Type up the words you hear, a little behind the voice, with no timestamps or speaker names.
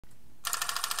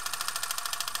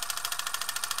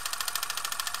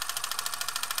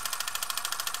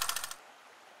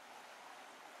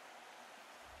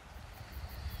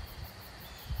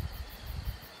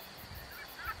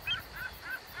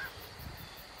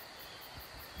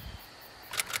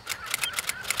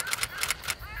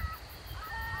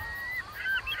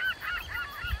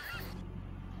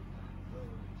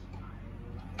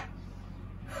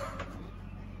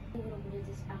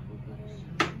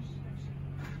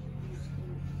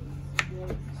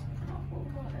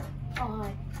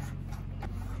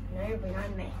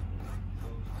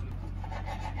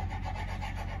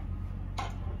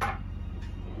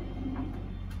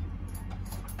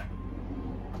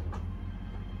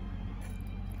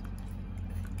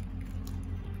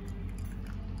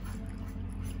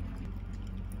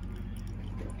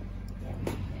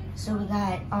So we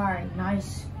got our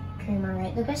nice creamer,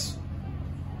 right, Lucas?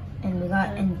 And we got,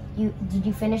 and did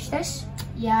you finish this?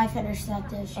 Yeah, I finished that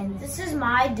dish. And this is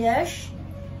my dish.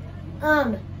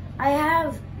 I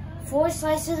have 4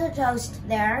 slices of toast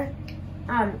there,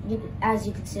 as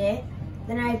you can see.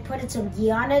 Then I put some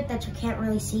ghee on it that you can't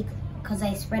really see because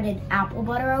I spreaded apple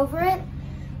butter over it.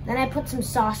 Then I put some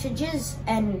sausages,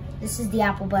 and this is the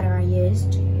apple butter I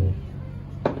used.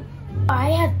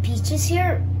 I have peaches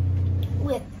here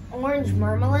with orange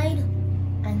marmalade.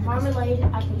 And marmalade,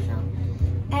 I can show.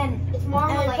 And it's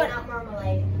marmalade, not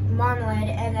marmalade. Marmalade,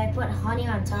 and I put honey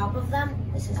on top of them.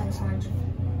 This is this orange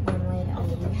marmalade I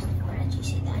used. Where did you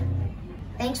see that?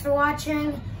 Thanks for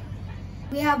watching.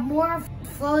 We have more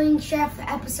floating chef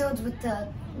episodes with the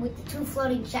 2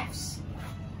 floating chefs.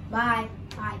 Bye.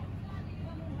 Bye.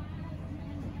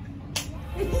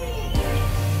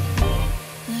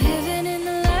 Living in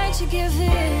the light, you're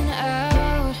giving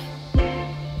out.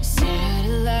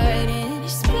 Satellite in your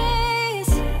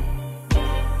space.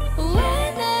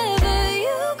 Whenever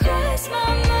you cross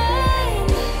my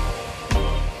mind,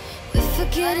 we're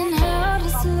forgetting how to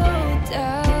slow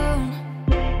down.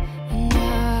 And I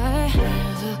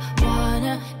never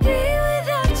wanna be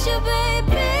without you,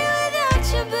 baby, without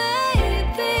you,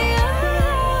 baby.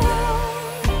 Oh,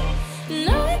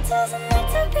 no, it doesn't have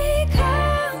to be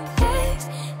complex.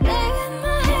 Lay with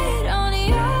my head on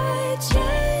your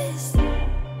chest.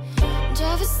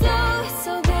 Driving slow, it's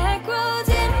so back roads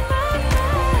in my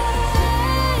mind.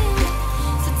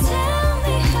 So tell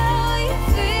me how you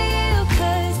feel,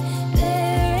 'cause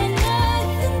there ain't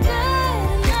nothing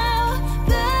better now,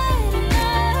 better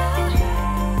now.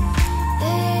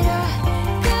 That I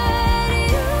got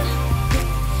you.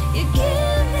 You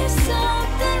give me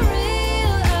something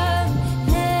real. I'm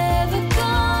never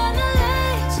gonna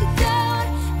let you down,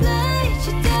 let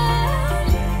you down.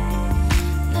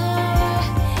 Now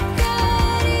I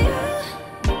got you.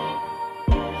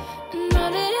 Now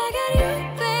that I got you,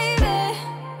 baby.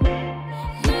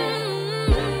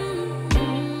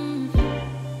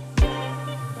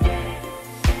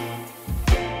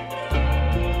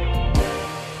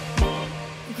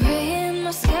 Gray in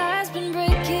my sky's been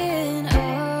breaking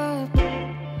up,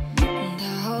 and I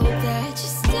hope that you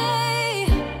stay.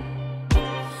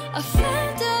 I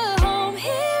found a home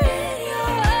here in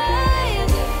your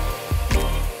eyes.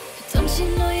 Don't you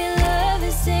know your love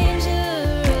is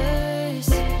dangerous?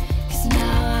 'Cause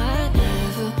now I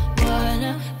never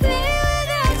wanna be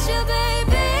without you,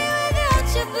 baby, without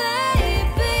you,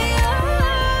 baby.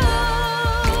 Oh,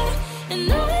 and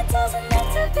no, it doesn't have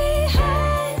to be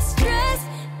high stress.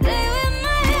 Lay with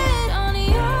my head on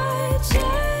your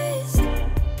chest.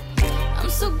 I'm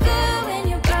so good when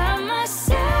you're by my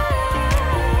side.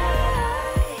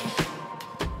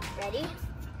 Ready?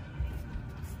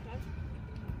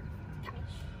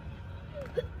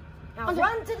 Now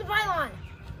run to the pylon.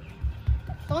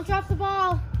 Don't drop the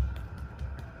ball.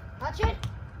 Touch it.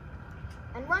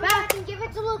 And run back and give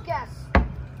it to Lucas. And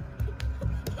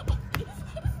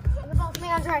the ball to me,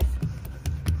 Andre.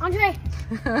 Andre.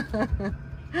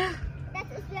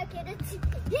 That's a second.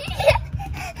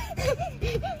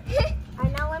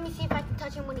 Alright, now let me see if I can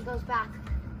touch him when he goes back.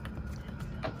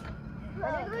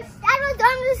 That was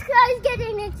on the sky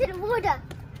getting into the water.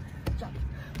 Jump.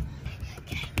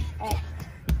 Alright.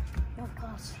 You're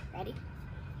close. Ready?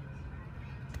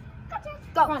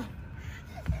 Go. Run.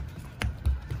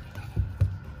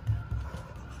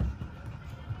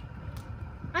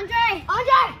 Andre!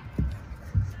 Andre!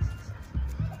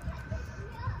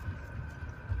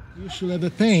 You should have a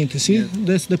paint. See,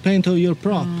 that's the paint of your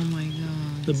prop, Oh my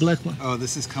god. the black one. Oh,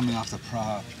 this is coming off the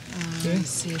prop. Oh, I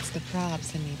see, it's the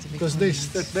props that need to be Because they cleaned.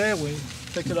 stick there, we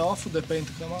take it off, the paint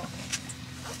come out.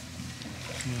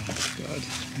 Oh, God.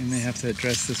 I may have to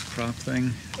address this prop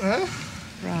thing.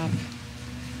 Prop.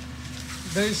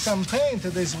 There is some paint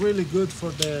that is really good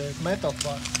for the metal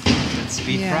part. That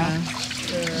speed Yeah. prop.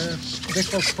 They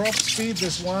call prop speed.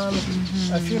 There's one.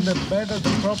 I feel that better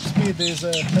than prop speed is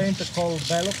a paint called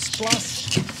Velox Plus.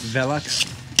 Velux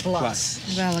Plus.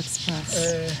 Velox Plus.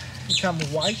 It comes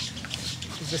white.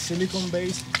 It's a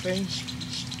silicone-based paint.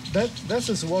 That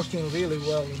is working really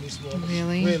well in this water.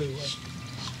 Really? Really well.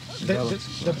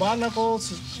 The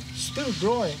barnacles still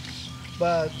growing,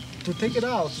 but to take it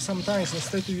out, sometimes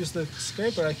instead to use the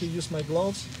scraper, I can use my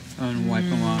gloves and wipe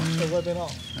them off. and wipe it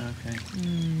off. Okay.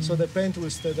 So the paint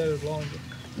will stay there longer.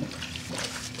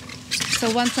 So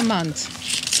once a month,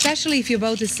 especially if your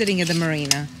boat is sitting at the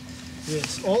marina.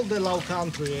 Yes, all the low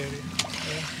country area.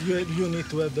 You need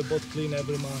to have the boat clean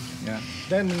every month. Yeah.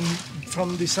 Then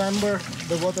from December,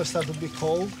 the water starts to be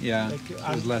cold. Yeah. Like,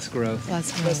 There's less growth.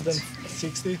 Less less growth. than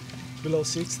 60, below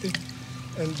 60.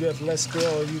 and you have less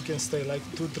grow, you can stay like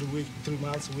 2-3 weeks, 3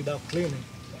 months without cleaning.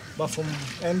 But from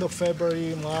end of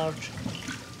February, March,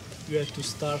 you have to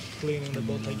start cleaning the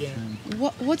boat again.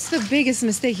 What's the biggest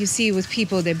mistake you see with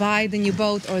people? They buy the new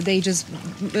boat or they just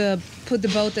put the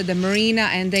boat at the marina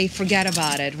and they forget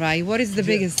about it, right? What is the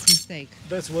biggest mistake?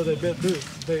 That's what they do.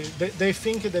 They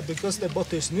think that because the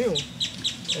boat is new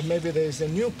and maybe there is a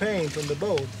new paint on the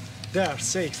boat, they are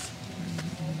safe.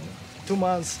 2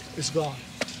 months is gone,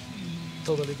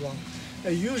 totally gone.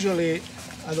 And usually,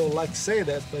 I don't like to say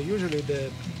that, but usually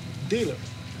the dealer,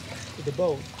 the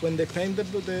boat, when they paint the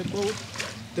boat,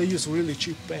 they use really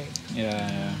cheap paint.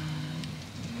 Yeah.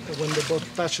 When the boat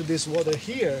touches this water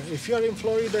here, if you are in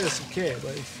Florida, it's okay.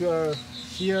 But if you are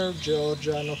here,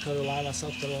 Georgia, North Carolina,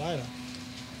 South Carolina,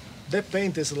 that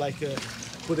paint is like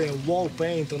putting wall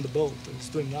paint on the boat. It's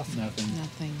doing nothing.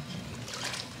 Nothing.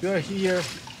 You are here,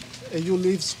 and you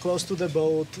live close to the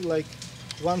boat, like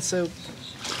once a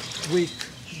week,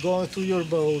 go to your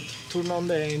boat, turn on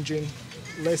the engine,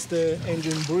 let the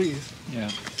engine breathe.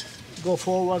 Yeah. Go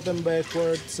forward and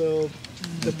backward so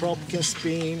the prop can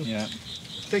spin. Yeah.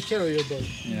 Take care of your boat.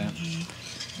 Yeah.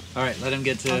 All right, let him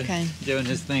get to doing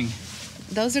his thing.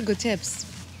 Those are good tips.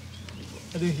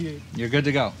 I didn't hear you. You're good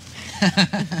to go.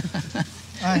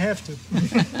 I have to.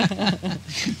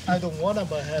 I don't want to,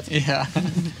 but I have to. Yeah.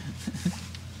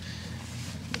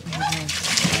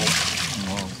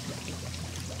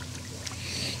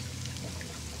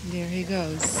 There he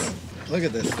goes. Look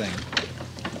at this thing.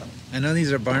 I know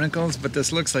these are barnacles, but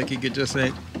this looks like you could just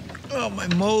say, oh, my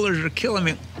molars are killing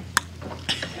me.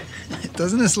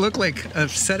 Doesn't this look like a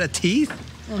set of teeth?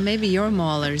 Well, maybe your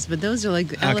molars, but those are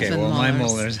like elephant molars. My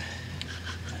molars.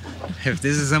 If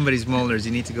this is somebody's molars,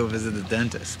 you need to go visit the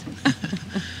dentist.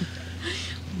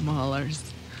 Molars.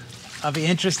 I'll be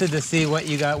interested to see what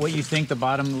you got, what you think the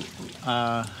bottom,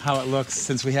 how it looks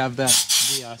since we have the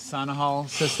Sonihull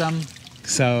system.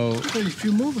 So if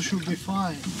you move, it should be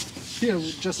fine. Here,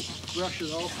 we just brush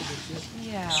it off a bit.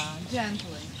 Yeah,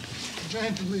 gently.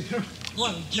 Gently.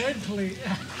 Well, gently.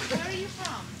 Where are you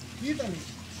from? Italy.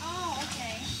 Oh,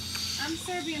 okay. I'm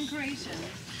Serbian-Croatian.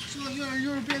 So you're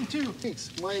European too. Thanks.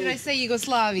 Should I say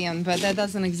Yugoslavian, but that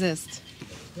doesn't exist.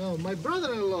 No, my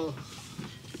brother-in-law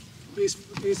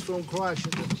is from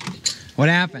Croatia. what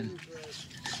happened?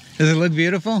 Does it look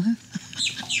beautiful?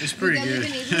 It's pretty good.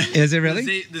 Is it really?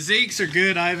 The zincs are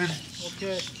good, Ivan.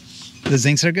 Okay. The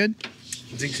zincs are good?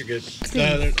 The zincs are good.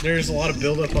 There's a lot of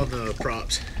buildup on the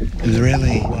props.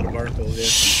 Really? A lot of barnacles,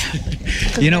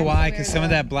 yeah. You know why? Because some of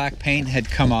that black paint had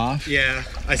come off. Yeah,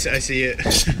 I see it.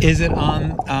 Is it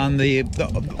on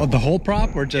the whole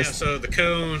prop or just? Yeah, so the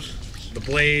cone, the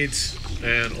blades,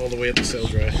 and all the way up the sail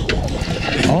drive.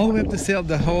 All the way up the sail,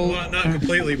 the whole. Well, not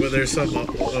completely, but there's some up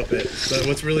it. But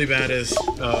what's really bad is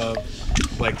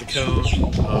like the cone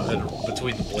and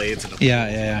between the blades and the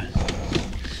Yeah.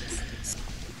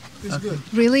 It's good.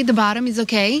 Really? The bottom is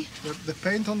okay? The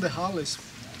paint on the hull is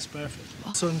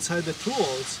perfect. So inside the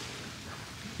tools,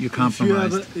 You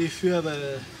compromised. if you have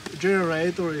a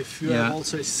generator, if you have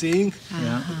also a sink,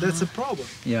 that's a problem.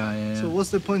 Yeah. So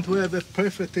what's the point to have a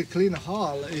perfectly clean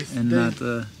hull if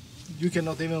you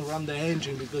cannot even run the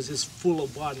engine because it's full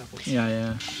of barnacles?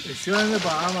 Yeah. If you're in the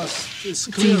Bahamas, it's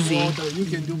clear easy. water. You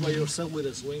can do by yourself with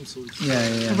a swimsuit.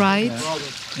 Yeah. Right? No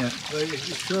problem. Yeah. But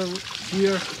if you're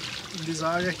here in this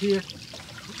area here,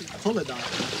 call it out.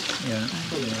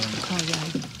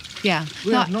 Yeah.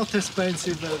 We are not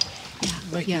expensive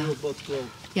making your boat grow.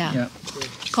 Yeah.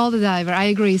 Call the diver. I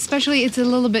agree. Especially it's a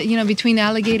little bit, between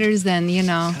alligators and,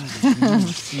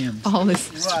 all this.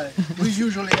 Right. We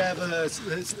usually have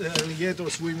alligator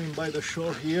swimming by the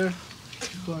shore here,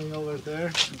 going over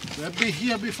there. They'll be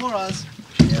here before us.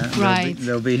 Yeah. Right.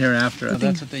 They'll be here after us.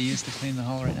 That's what they use to clean the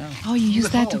hull right now. Oh, you use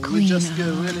that to clean. We just get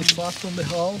really fast on the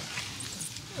hull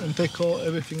and take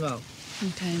everything out.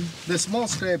 Okay. The small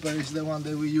scraper is the one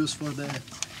that we use for the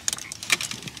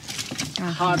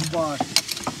hard bar.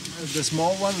 The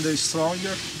small one, the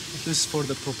stronger, this is for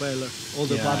the propeller. All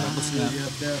the barnacles that you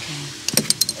have there.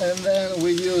 And then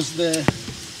we use the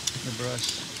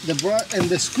brush and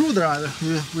the screwdriver.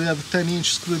 We have a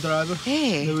 10-inch screwdriver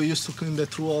that we use to clean the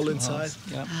through hole inside.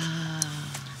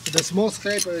 The small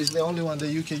scraper is the only one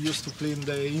that you can use to clean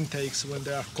the intakes when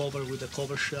they are covered with a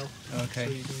cover shell. Okay.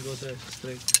 So you can go there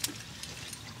straight.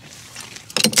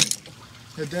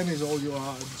 And then is all your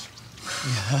arms.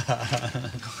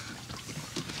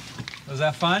 Was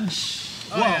that fun?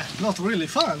 Well, not really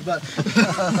fun, but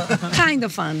Kind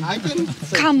of fun. I can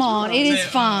say Come on, it is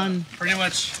fun. Pretty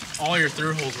much all your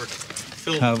through holes were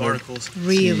filled Covered. with barnacles.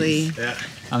 Really? Yeah.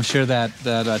 I'm sure that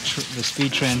the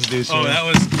speed transducer. Oh, that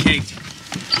was caked.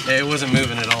 Yeah, it wasn't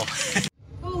moving at all.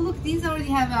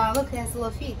 have, look, it has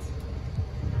little feet.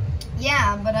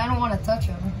 Yeah, but I don't want to touch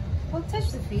them. Well,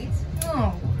 touch the feet.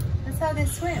 No. That's how they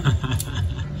swim.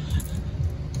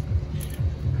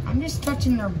 I'm just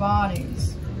touching their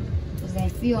bodies because they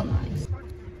feel nice.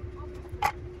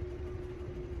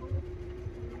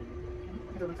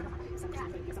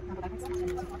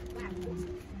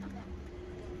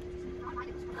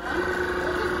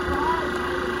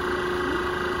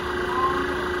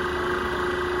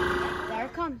 There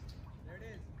it comes.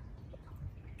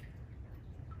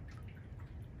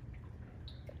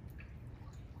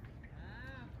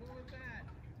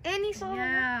 And he saw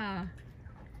Yeah.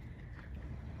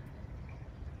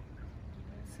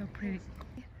 So pretty.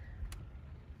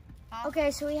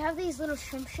 Okay, so we have these little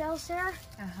shrimp shells there.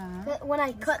 Uh-huh. That when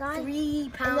I cut guy, 3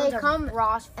 and pounds they of come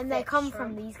raw, and they come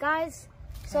from these guys.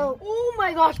 So, oh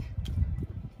my gosh.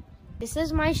 This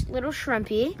is my little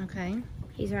shrimpy. Okay.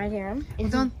 He's right here.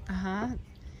 And don't, Are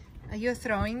you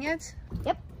throwing it?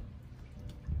 Yep.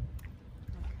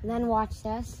 And then watch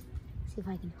this. See if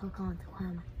I can hook on to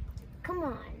him. Come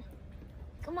on.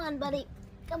 Come on, buddy.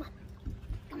 Come on.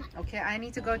 Come on. Okay, I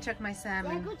need to go check my Yeah,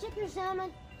 salmon. go check your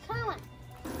salmon. Come on.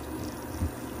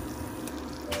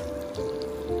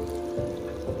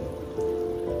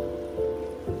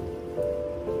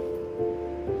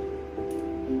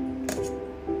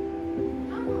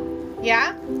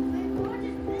 Yeah?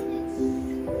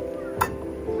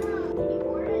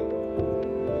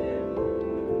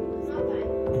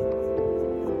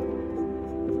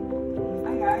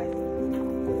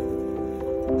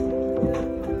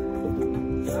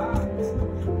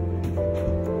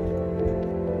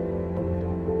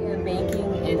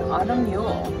 Banking in Autumn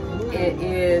Mule. It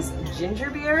is ginger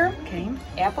beer, Okay.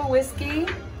 apple whiskey,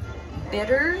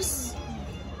 bitters.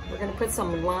 We're gonna put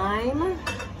some lime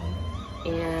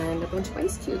and a bunch of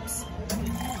ice cubes.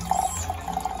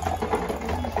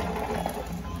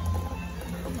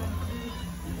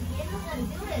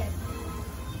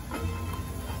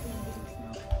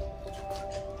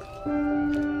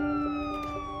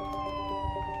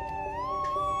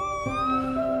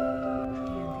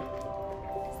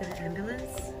 Is that an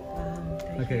ambulance?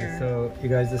 They're Okay, here. so you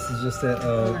guys, this is just Hold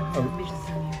on, let me just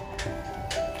zoom in.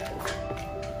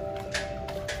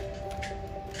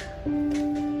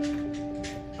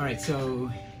 All right,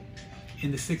 so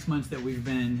in the 6 months that we've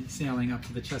been sailing up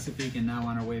to the Chesapeake and now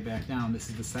on our way back down, this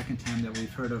is the second time that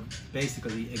we've heard of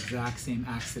basically the exact same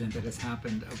accident that has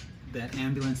happened. That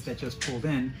ambulance that just pulled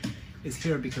in is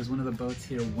here because one of the boats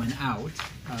here went out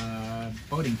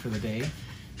boating for the day.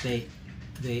 They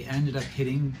ended up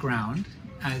hitting ground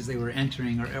as they were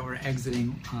entering or exiting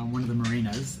one of the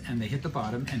marinas, and they hit the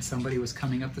bottom, and somebody was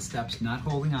coming up the steps not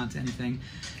holding on to anything,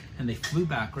 and they flew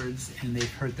backwards and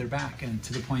they've hurt their back, and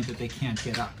to the point that they can't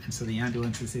get up, and so the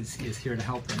ambulance is here to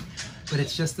help them. But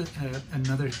it's just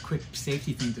another quick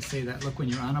safety thing to say that, look, when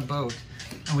you're on a boat,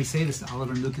 and we say this to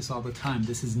Oliver and Lukas all the time,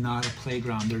 this is not a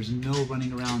playground. There's no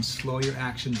running around, slow your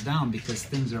actions down, because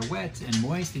things are wet and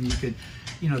moist, and you could,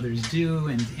 there's dew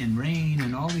and rain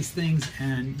and all these things,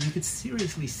 and you could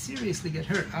seriously get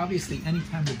hurt. Obviously,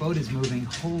 anytime the boat is moving,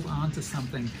 hold on to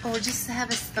something. Or just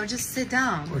sit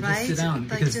down, Or right? just sit down,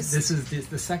 Like because just- this is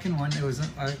the second one. It was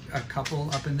a couple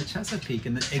up in the Chesapeake,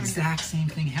 and the exact same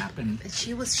thing happened.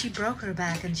 She broke her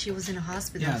back and she was in a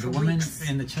hospital Yeah, for the woman weeks.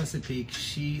 in the Chesapeake,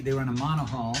 they were on a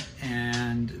monohull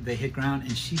and they hit ground,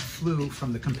 and she flew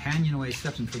from the companionway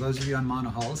steps. And for those of you on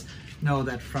monohulls, know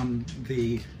that from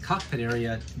the cockpit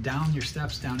area down your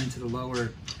steps down into the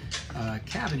lower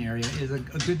cabin area is a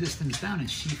good distance down, and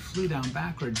she flew down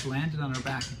backwards, landed on her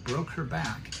back, broke her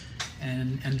back,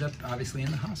 and ended up obviously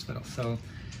in the hospital. So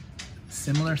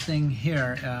similar thing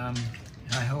here.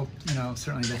 I hope,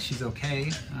 certainly that she's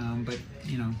okay, but,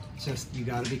 just, you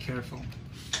gotta be careful.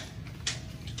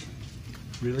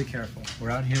 Really careful.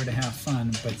 We're out here to have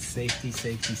fun, but safety,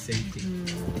 safety, safety.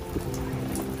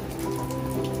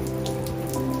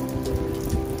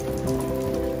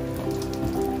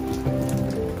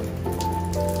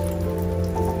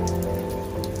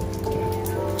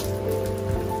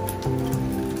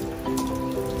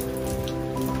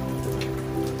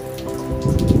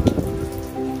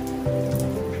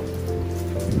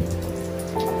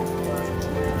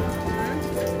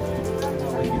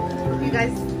 You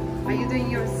guys, are you doing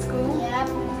your school? Yep.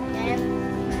 Yep.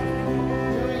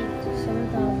 Doing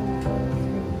 7,000.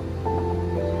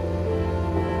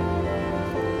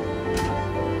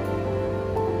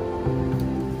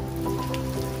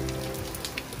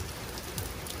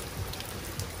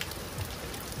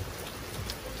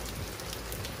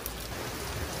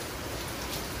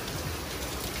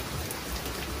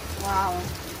 Wow.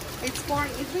 It's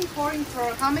been pouring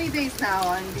for how many days now,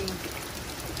 I think?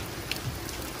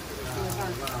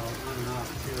 while, on and off,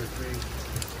 2 or 3.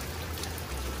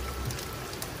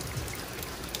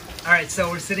 All right, so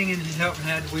we're sitting in Hilton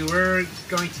Head. We were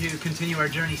going to continue our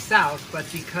journey south,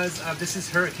 but because of this is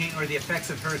hurricane or the effects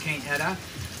of Hurricane Eta,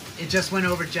 it just went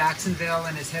over Jacksonville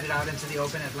and is headed out into the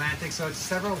open Atlantic. So it's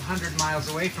several hundred miles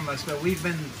away from us, but we've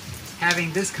been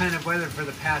having this kind of weather for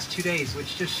the past 2 days,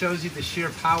 which just shows you the sheer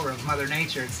power of Mother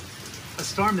Nature. It's a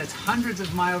storm that's hundreds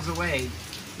of miles away,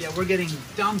 yet we're getting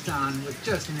dumped on with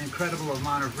just an incredible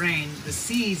amount of rain. The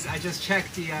seas, I just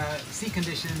checked the sea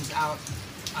conditions out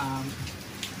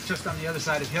just on the other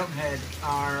side of Hilton Head,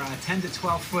 are 10 to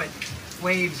 12 foot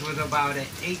waves with about an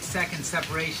 8-second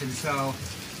separation. So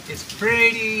it's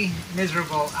pretty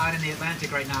miserable out in the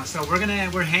Atlantic right now. So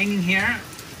we're hanging here,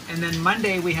 and then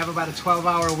Monday we have about a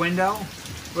 12-hour window.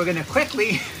 We're gonna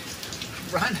quickly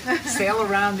sail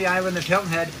around the island of Hilton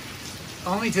Head,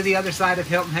 only to the other side of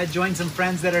Hilton Head, join some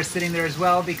friends that are sitting there as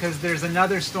well, because there's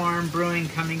another storm brewing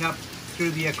coming up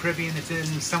through the Caribbean. It's in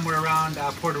somewhere around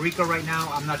Puerto Rico right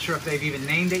now. I'm not sure if they've even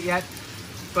named it yet,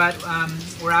 but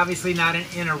we're obviously not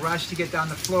in a rush to get down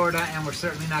to Florida, and we're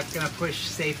certainly not going to push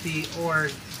safety or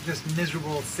just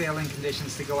miserable sailing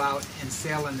conditions to go out and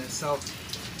sail in this. So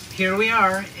here we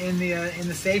are in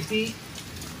the safety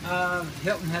of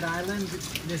Hilton Head Island.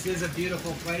 This is a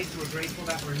beautiful place. We're grateful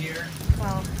that we're here.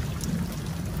 Wow.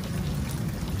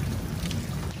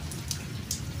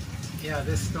 Yeah,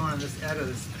 this storm, this Eta,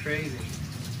 this is crazy.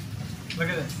 Look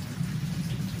at this.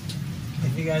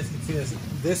 If you guys can see this,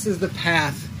 this is the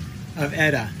path of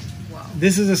Eta. Wow.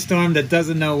 This is a storm that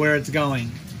doesn't know where it's going.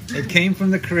 It came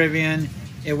from the Caribbean.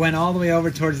 It went all the way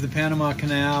over towards the Panama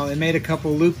Canal. It made a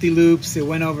couple loop-de-loops. It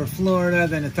went over Florida.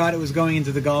 Then it thought it was going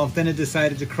into the Gulf. Then it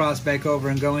decided to cross back over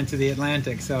and go into the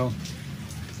Atlantic. So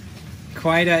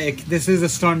this is a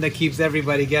storm that keeps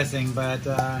everybody guessing. But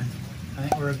I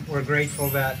think we're grateful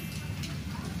that.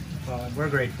 Well, we're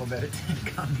grateful that it didn't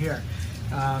come here.